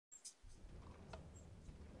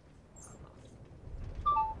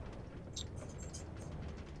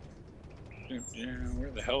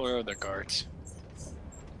Where the hell are the guards?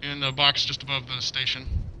 In the box just above the station.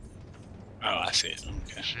 Oh, I see it.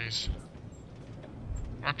 Okay. Jeez.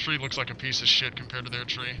 Our tree looks like a piece of shit compared to their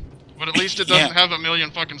tree. But at least it doesn't have a million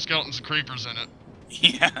fucking skeletons and creepers in it.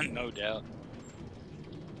 Yeah, no doubt.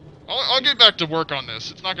 I'll get back to work on this.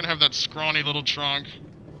 It's not going to have that scrawny little trunk.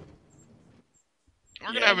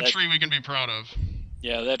 We're going to have a tree we can be proud of.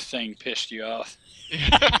 Yeah, that thing pissed you off.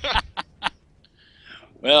 Yeah.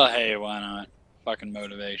 Well, hey, why not? Fucking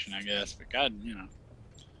motivation, I guess. But God, you know.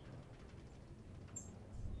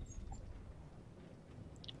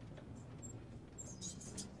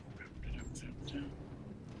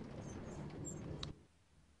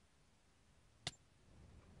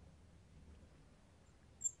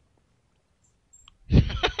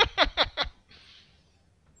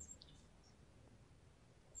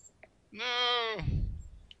 No.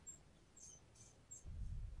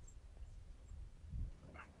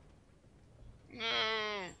 No.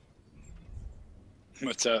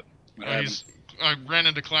 What's up? What happened? I ran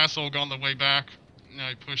into Class Hulk on the way back. Now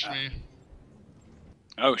he pushed me.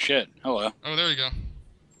 Oh shit! Hello. Oh, there you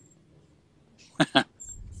go.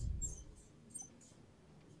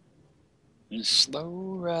 Slow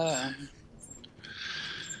ride.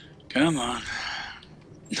 Come on.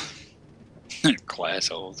 Class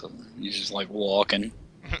holes. He's just like walking.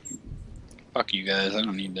 Fuck you guys. I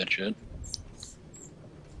don't need that shit.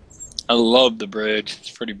 I love the bridge.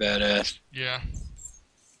 It's pretty badass. Yeah.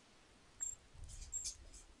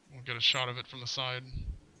 We'll get a shot of it from the side.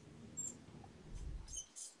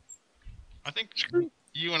 I think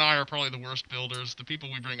you and I are probably the worst builders. The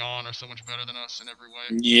people we bring on are so much better than us in every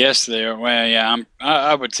way. Yes, they are. Well, yeah,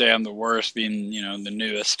 I would say I'm the worst, being the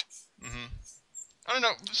newest. Mm-hmm. I don't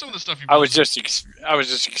know, some of the stuff you. I was just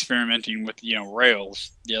experimenting with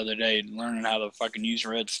rails the other day, learning how to fucking use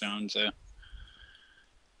redstone. So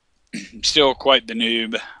I'm still quite the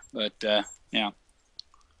noob, but yeah,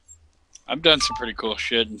 I've done some pretty cool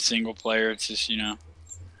shit in single player. It's just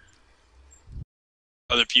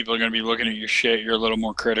other people are going to be looking at your shit. You're a little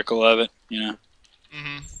more critical of it,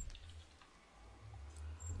 Mm-hmm.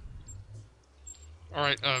 All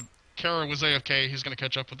right, Kara was AFK. He's going to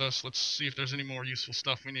catch up with us. Let's see if there's any more useful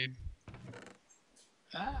stuff we need.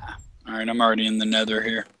 All right, I'm already in the nether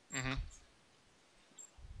here. Mm-hmm.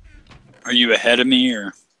 Are you ahead of me,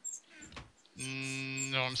 or?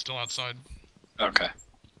 No, I'm still outside. Okay.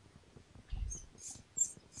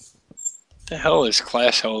 What the hell is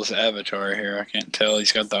Class Hell's avatar here? I can't tell.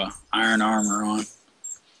 He's got the iron armor on.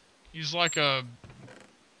 He's like a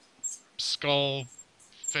skull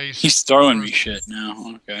face. He's throwing me shit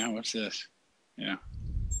now. Okay, what's this? Yeah.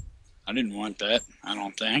 I didn't want that, I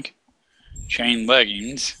don't think. Chain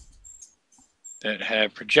leggings that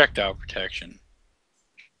have projectile protection.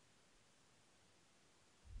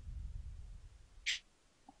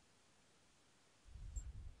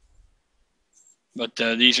 But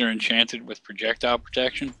these are enchanted with projectile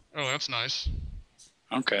protection? Oh, that's nice.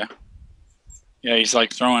 Okay. Yeah, he's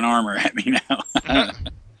like throwing armor at me now.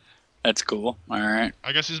 That's cool. Alright.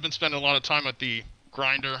 I guess he's been spending a lot of time at the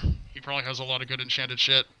grinder. He probably has a lot of good enchanted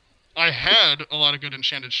shit. I had a lot of good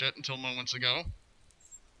enchanted shit until moments ago.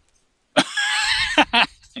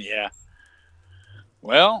 Yeah.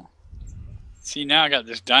 Well, see, now I got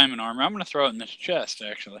this diamond armor. I'm going to throw it in this chest,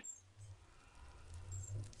 actually.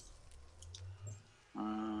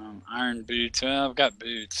 Iron boots. Well, I've got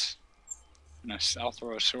boots. And I'll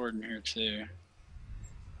throw a sword in here, too.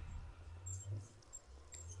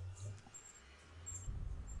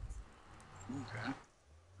 Okay.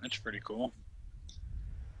 That's pretty cool.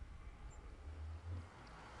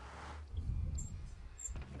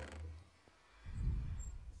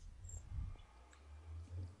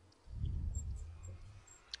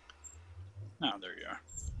 Oh, there you are.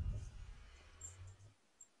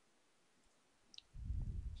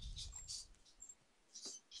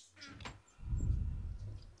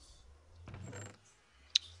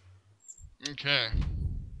 Okay.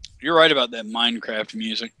 You're right about that Minecraft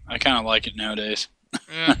music. I kind of like it nowadays.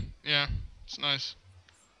 Yeah, it's nice.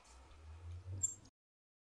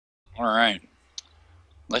 Alright.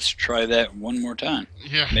 Let's try that one more time.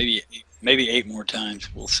 Yeah. Maybe 8 more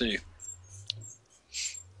times. We'll see.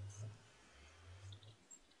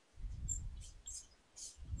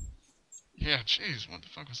 Yeah, jeez, what the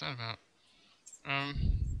fuck was that about?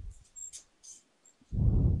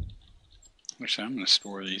 Actually, I'm going to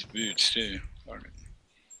store these boots, too. For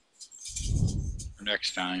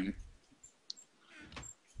next time.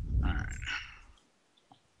 Alright.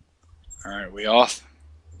 Alright, we off?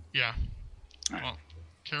 Yeah. Right. Well,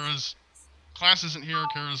 Kara's class isn't here.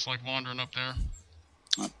 Kara's like wandering up there.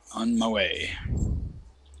 On my way.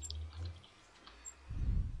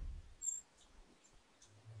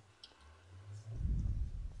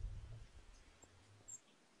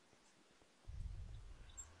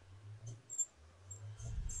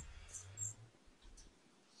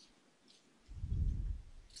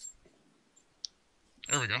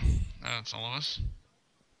 we go. That's all of us.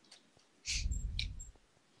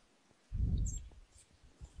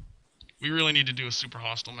 We really need to do a super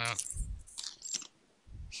hostile map.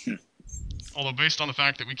 Although, based on the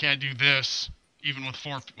fact that we can't do this, even with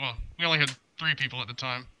 4... Well, we only had 3 people at the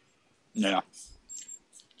time. Yeah.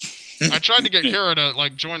 I tried to get Kara to,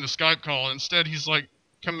 like, join the Skype call. Instead, he's, like,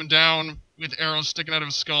 coming down with arrows sticking out of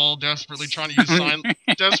his skull, desperately trying to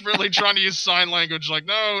use sign language. Like,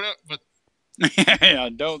 no, but... Yeah,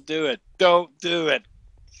 don't do it. Don't do it.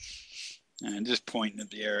 And just pointing at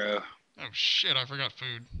the arrow. Oh, shit, I forgot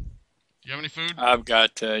food. Do you have any food? I've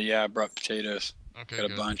got, yeah, I brought potatoes. Okay, got a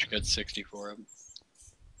good. bunch. Got 64 of them.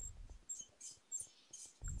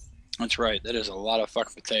 That's right. That is a lot of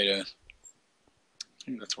fucking potatoes. I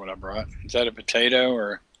think that's what I brought. Is that a potato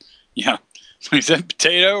or... Yeah. Is that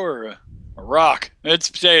potato or a rock?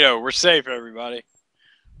 It's potato. We're safe, everybody.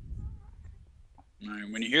 All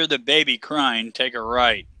right, when you hear the baby crying, take a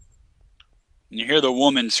right. When you hear the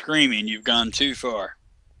woman screaming, you've gone too far.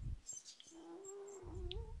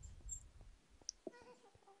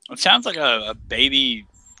 It sounds like a baby,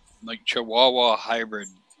 like Chihuahua hybrid.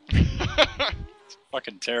 It's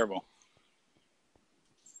fucking terrible.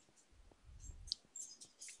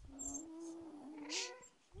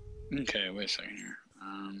 Okay, wait a second here.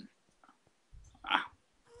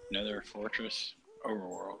 Another fortress,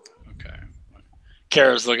 overworld. Okay.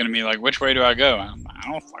 Kara's looking at me like, which way do I go? I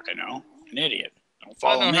don't fucking know. An idiot. Don't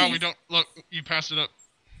follow me. I don't know how we don't... Look, you passed it up.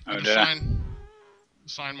 Oh, the did I? The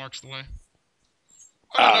sign marks the way.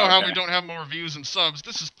 I don't know how okay. we don't have more views and subs.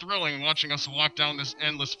 This is thrilling, watching us walk down this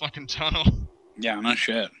endless fucking tunnel. Yeah, no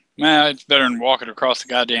shit. Man, it's better than walking across the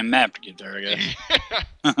goddamn map to get there, I guess.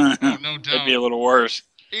 Oh, no doubt. It'd be a little worse.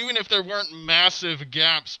 Even if there weren't massive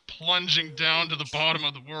gaps plunging down to the bottom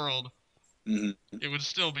of the world, it would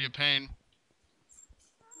still be a pain.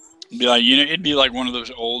 It'd be like, it'd be like one of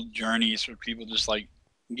those old journeys where people just like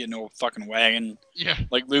get in a fucking wagon. Yeah.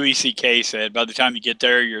 Like Louis C.K. said, by the time you get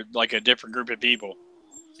there, you're like a different group of people.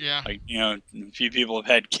 Yeah. Like, a few people have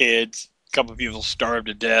had kids, a couple of people starved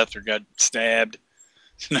to death or got stabbed.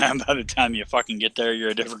 So now by the time you fucking get there,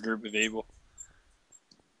 you're a different group of people.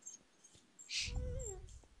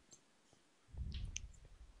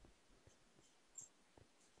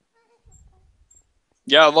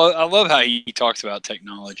 Yeah, I love how he talks about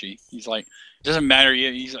technology. He's like, it doesn't matter.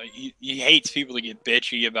 He's like, he hates people to get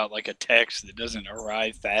bitchy about like a text that doesn't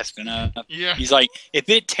arrive fast enough. Yeah. He's like, if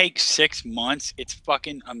it takes 6 months, it's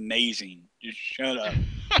fucking amazing. Just shut up.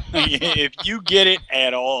 If you get it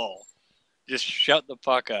at all, just shut the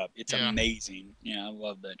fuck up. It's amazing. Yeah, I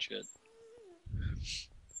love that shit.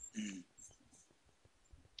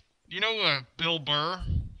 You know Bill Burr?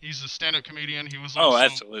 He's a stand-up comedian. He was also... Oh,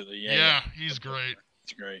 absolutely. Yeah, he's great.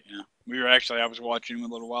 It's great, yeah. I was watching him a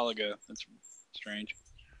little while ago. That's strange.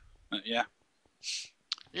 Yeah.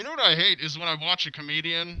 You know what I hate is when I watch a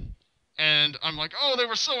comedian and I'm like, oh, they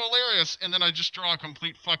were so hilarious, and then I just draw a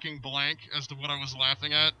complete fucking blank as to what I was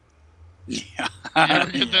laughing at. Yeah. You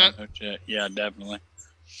ever get that? No shit. Yeah, definitely.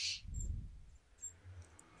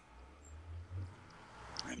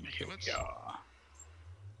 Here we go.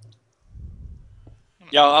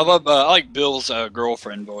 Yeah, I like Bill's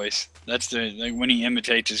girlfriend voice. That's when he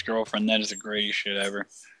imitates his girlfriend. That is the greatest shit ever.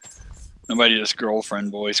 Nobody does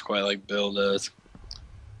girlfriend voice quite like Bill does.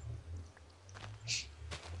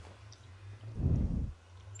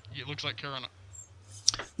 It looks like Karen.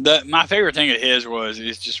 My favorite thing of his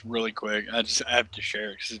it's just really quick. I have to share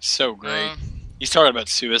it because it's so great. He's talking about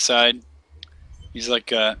suicide. He's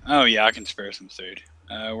like, oh yeah, I can spare some food.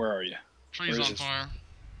 Where are you? Tree's on fire.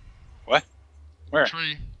 What? Where?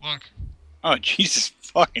 Tree, look. Oh, Jesus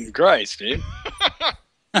fucking Christ, dude.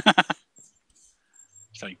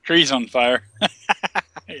 It's like, trees on fire.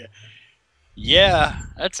 Yeah,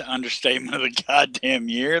 that's an understatement of the goddamn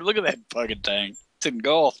year. Look at that fucking thing. It's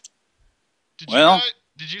engulfed.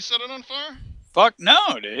 Did you set it on fire? Fuck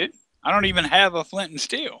no, dude. I don't even have a flint and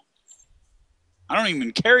steel. I don't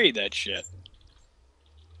even carry that shit.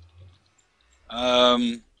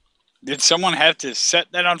 Did someone have to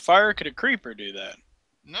set that on fire? Could a creeper do that?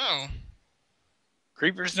 No.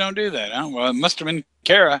 Creepers don't do that. Huh? Well, it must have been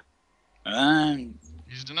Kara.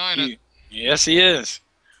 He's denying it. Yes, he is.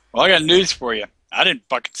 Well, I got news for you. I didn't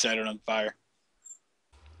fucking set it on fire.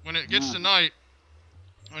 When it gets to night,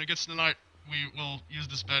 we will use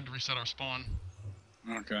this bed to reset our spawn.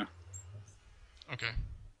 Okay. Okay.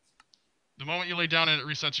 The moment you lay down and it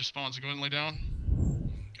resets your spawn, so go ahead and lay down.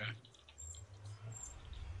 Okay.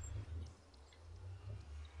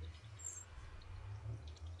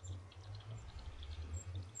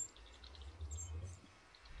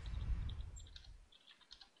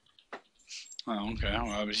 Oh, okay.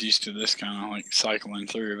 Well, I was used to this kind of like cycling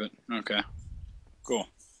through, but okay. Cool.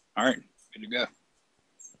 All right. Good to go.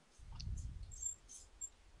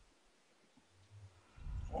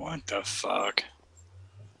 What the fuck?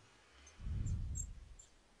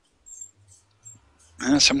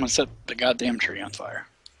 Someone set the goddamn tree on fire.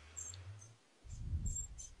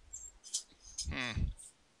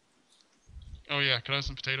 Oh yeah, could I have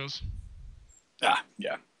some potatoes? Ah,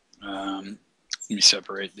 yeah. Let me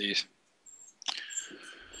separate these.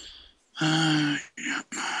 Yeah,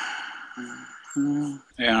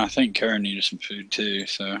 I think Karen needed some food too,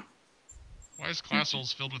 so. Why is class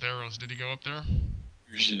holes filled with arrows? Did he go up there?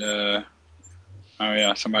 Oh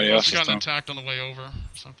yeah, somebody He must else have is gotten throwing. attacked on the way over or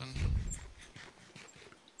something.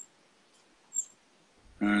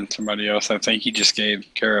 And somebody else, I think he just gave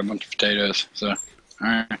Kara a bunch of potatoes. So, all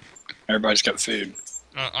right, everybody's got food.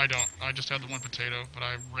 I don't. I just had the one potato, but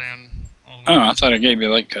I ran all the way. Oh, I thought I gave you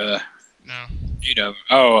like No. 8 of them.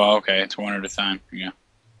 Oh, okay, it's one at a time. Yeah.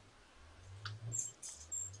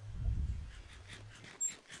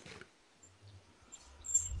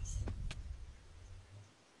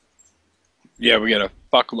 Yeah, we got a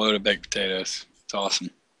fuckload of baked potatoes. It's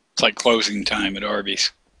awesome. It's like closing time at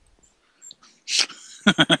Arby's.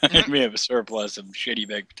 We have a surplus of shitty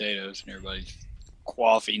baked potatoes, and everybody's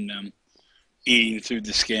quaffing them, eating through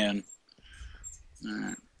the skin.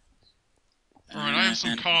 Alright, I have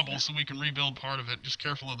some cobble so we can rebuild part of it. Just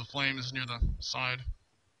careful of the flames near the side.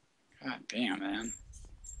 God damn, man.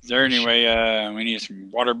 Is there any way we need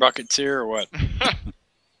some water buckets here or what?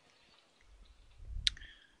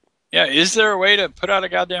 Yeah, is there a way to put out a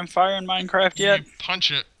goddamn fire in Minecraft yet? You punch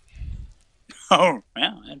it. Oh,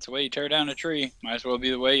 well, that's the way you tear down a tree. Might as well be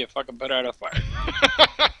the way you fucking put out a fire.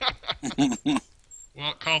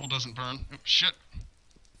 Well, cobble doesn't burn. Oh, shit.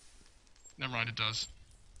 Never mind, it does.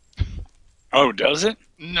 Oh, does it?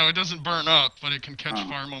 No, it doesn't burn up, but it can catch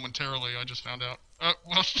fire momentarily. I just found out.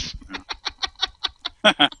 Well.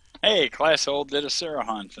 Hey, Class Old did a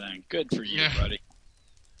Sarahan thing. Good for you, Yeah. buddy.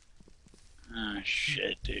 Ah,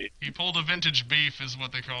 shit, dude. He pulled a vintage beef, is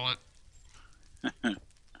what they call it.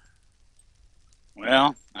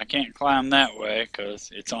 Well, I can't climb that way because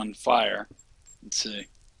it's on fire. Let's see.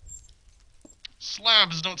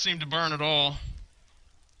 Slabs don't seem to burn at all.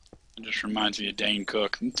 It just reminds me of Dane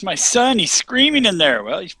Cook. It's my son. He's screaming in there.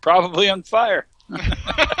 Well, he's probably on fire.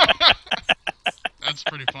 That's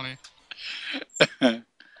pretty funny. I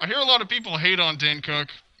hear a lot of people hate on Dane Cook.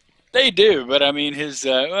 They do, but I mean,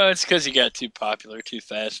 well, it's because he got too popular too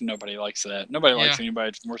fast, and nobody likes that. Nobody likes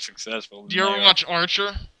anybody that's more successful. Do you ever watch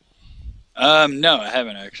Archer? No, I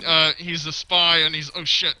haven't actually. He's a spy, and he's oh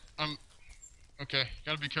shit. Okay.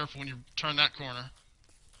 Gotta be careful when you turn that corner.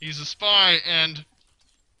 He's a spy, and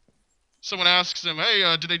someone asks him,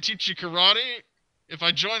 "Hey, did they teach you karate? If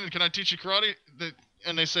I join, can I teach you karate?"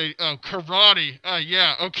 And they say, "Oh, karate.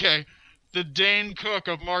 Yeah, okay. The Dane Cook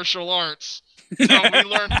of martial arts. No,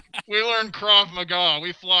 we learn Krav Maga.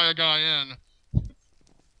 We fly a guy in."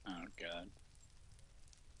 Oh God.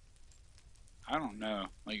 I don't know.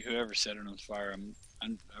 Like whoever set it on fire, I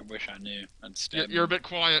wish I knew. I'd stab You're a him. bit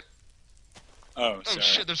quiet. Oh, sorry. Oh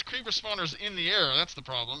shit! There's creeper spawners in the air. That's the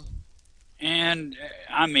problem. And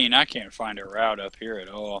I mean, I can't find a route up here at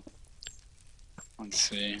all. Let's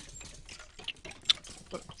see.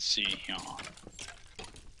 Let's see here.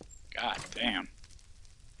 God damn.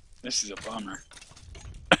 This is a bummer.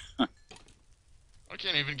 I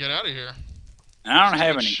can't even get out of here. I don't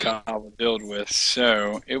have any cobble to build with,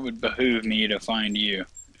 so it would behoove me to find you.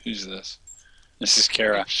 Who's this? This is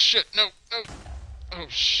Kara. Oh, shit, no. Oh,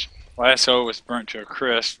 shit. Lasso was burnt to a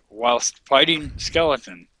crisp whilst fighting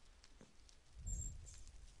skeleton.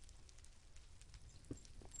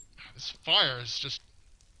 This fire is just...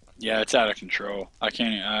 Yeah, it's out of control. I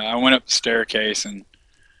can't... I went up the staircase and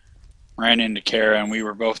ran into Kara, and we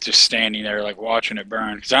were both just standing there, like, watching it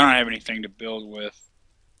burn, because I don't have anything to build with.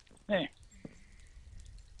 Hey.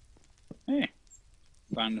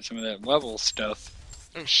 Finding some of that level stuff.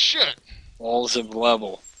 Oh, shit. Walls of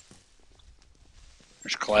level.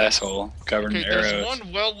 There's Class Hole covered in arrows. There's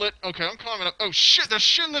one well-lit... Okay, I'm climbing up. Oh, shit, there's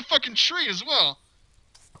shit in the fucking tree as well.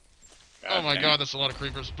 Oh my god, that's a lot of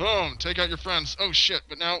creepers. Boom, take out your friends. Oh, shit,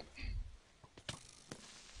 but now...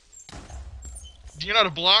 Do you know how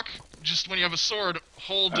to block? Just when you have a sword,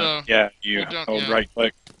 hold... yeah, you hold right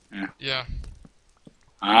click. Yeah.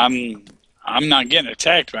 I'm not getting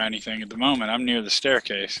attacked by anything at the moment. I'm near the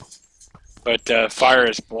staircase. But fire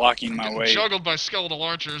is blocking my way. Juggled by skeletal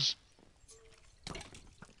archers.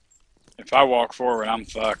 If I walk forward, I'm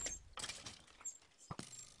fucked.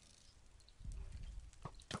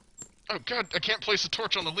 Oh god, I can't place a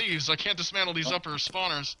torch on the leaves. I can't dismantle these upper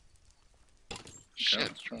spawners. Shit.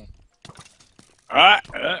 let's try. Ah,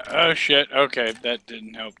 oh shit. Okay, that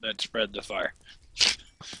didn't help. That spread the fire.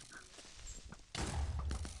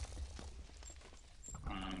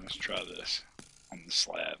 Let's try this on the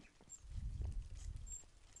slab.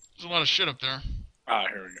 There's a lot of shit up there. Ah,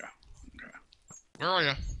 here we go. Okay. Where are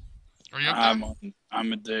you? Are you up there?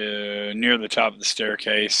 I'm at near the top of the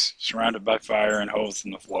staircase, surrounded by fire and holes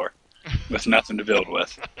in the floor, with nothing to build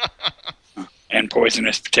with, and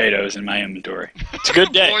poisonous potatoes in my inventory. It's a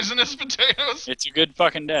good day. Poisonous potatoes? It's a good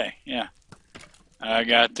fucking day. Yeah. I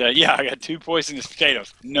got 2 poisonous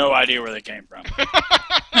potatoes. No idea where they came from.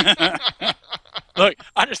 Look,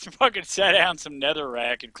 I just fucking sat down some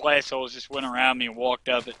netherrack and class holes just went around me and walked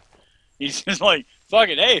up it. He's just like, fuck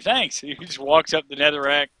it, hey, thanks. He just walks up the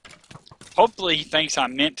netherrack. Hopefully he thinks I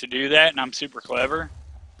meant to do that and I'm super clever.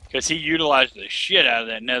 Because he utilized the shit out of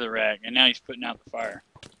that netherrack and now he's putting out the fire.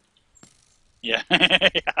 Yeah, yeah,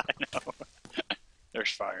 I know.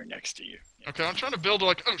 There's fire next to you. Okay, I'm trying to build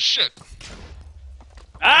like, oh shit.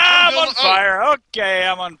 I'm on fire. Okay,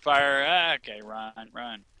 I'm on fire. Okay,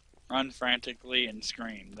 run frantically and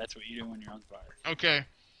scream. That's what you do when you're on fire. Okay.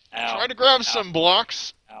 Ow. Try to grab some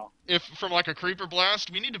blocks. Ow. If from like a creeper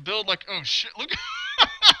blast, we need to build like, oh shit, look.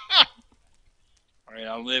 Alright,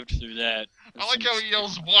 I lived through that. I like how he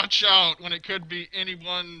yells, watch out, when it could be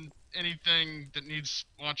anything that needs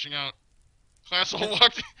watching out. Class will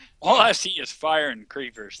walk. All I see is fire and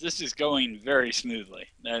creepers. This is going very smoothly.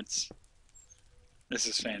 This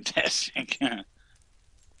is fantastic.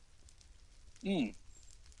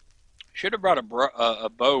 Should have brought a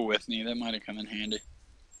bow with me. That might have come in handy.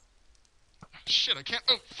 Shit, I can't.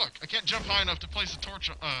 Oh fuck! I can't jump high enough to place a torch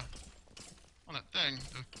on that thing,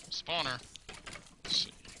 the spawner. Let's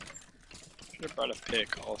see. Should have brought a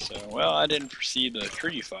pick also. Well, I didn't foresee the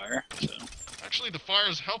tree fire, so. Actually, the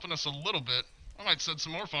fire's helping us a little bit. I might set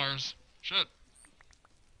some more fires. Shit.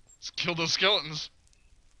 Let's kill those skeletons.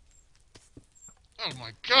 Oh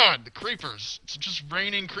my god, the creepers. It's just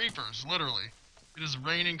raining creepers, literally. It is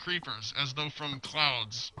raining creepers, as though from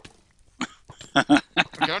clouds.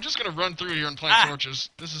 Okay, I'm just gonna run through here and plant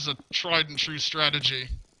torches. This is a tried and true strategy.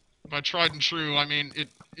 By tried and true, I mean it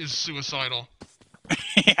is suicidal.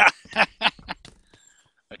 Yeah.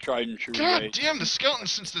 A tried and true God way. damn, the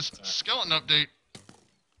skeletons since this skeleton update.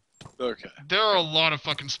 Okay. There are a lot of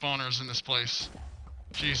fucking spawners in this place.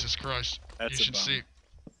 Jesus Christ. That's you should see.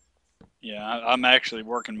 Yeah, I'm actually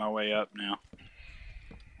working my way up now.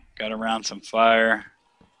 Got around some fire.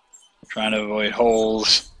 Trying to avoid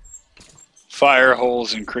holes. Fire,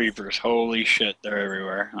 holes, and creepers. Holy shit, they're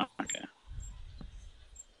everywhere. Oh, okay.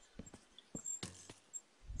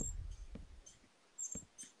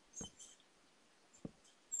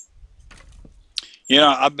 You know,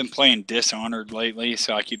 I've been playing Dishonored lately,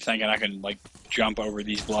 so I keep thinking I can, like, jump over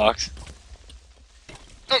these blocks.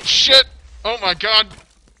 Oh, shit! Oh, my God!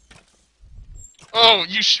 Oh,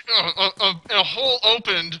 a hole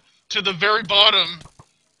opened to the very bottom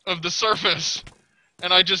of the surface,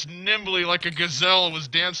 and I just nimbly, like a gazelle, was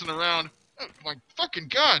dancing around. Oh, my fucking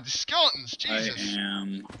God, the skeletons, Jesus! I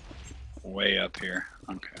am way up here.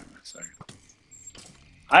 Okay, a second.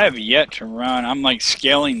 I have yet to run. I'm, like,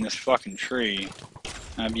 scaling this fucking tree.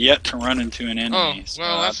 I've yet to run into an enemy. Oh,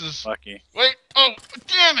 well, this is lucky. Wait! Oh,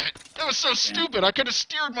 damn it! That was so stupid. I could have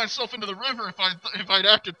steered myself into the river if I'd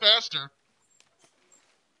acted faster.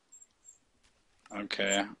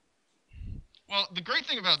 Okay. Well, the great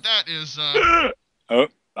thing about that is, oh, I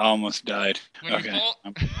almost died. when Okay. you fall,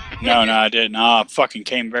 No, I didn't. I fucking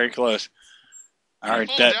came very close. when you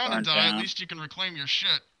fall down and die, at least you can reclaim your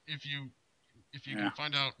shit if you can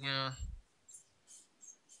find out where.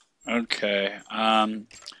 Okay.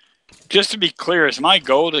 Just to be clear, is my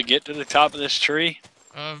goal to get to the top of this tree?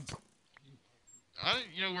 I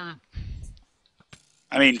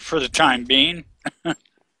mean, for the time being.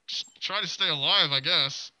 Just try to stay alive, I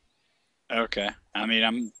guess. Okay. I mean,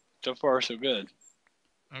 I'm so far so good.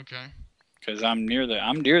 Okay. Because I'm near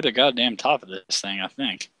the goddamn top of this thing, I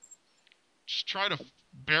think. Just try to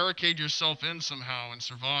barricade yourself in somehow and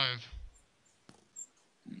survive.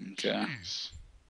 Okay. Jeez.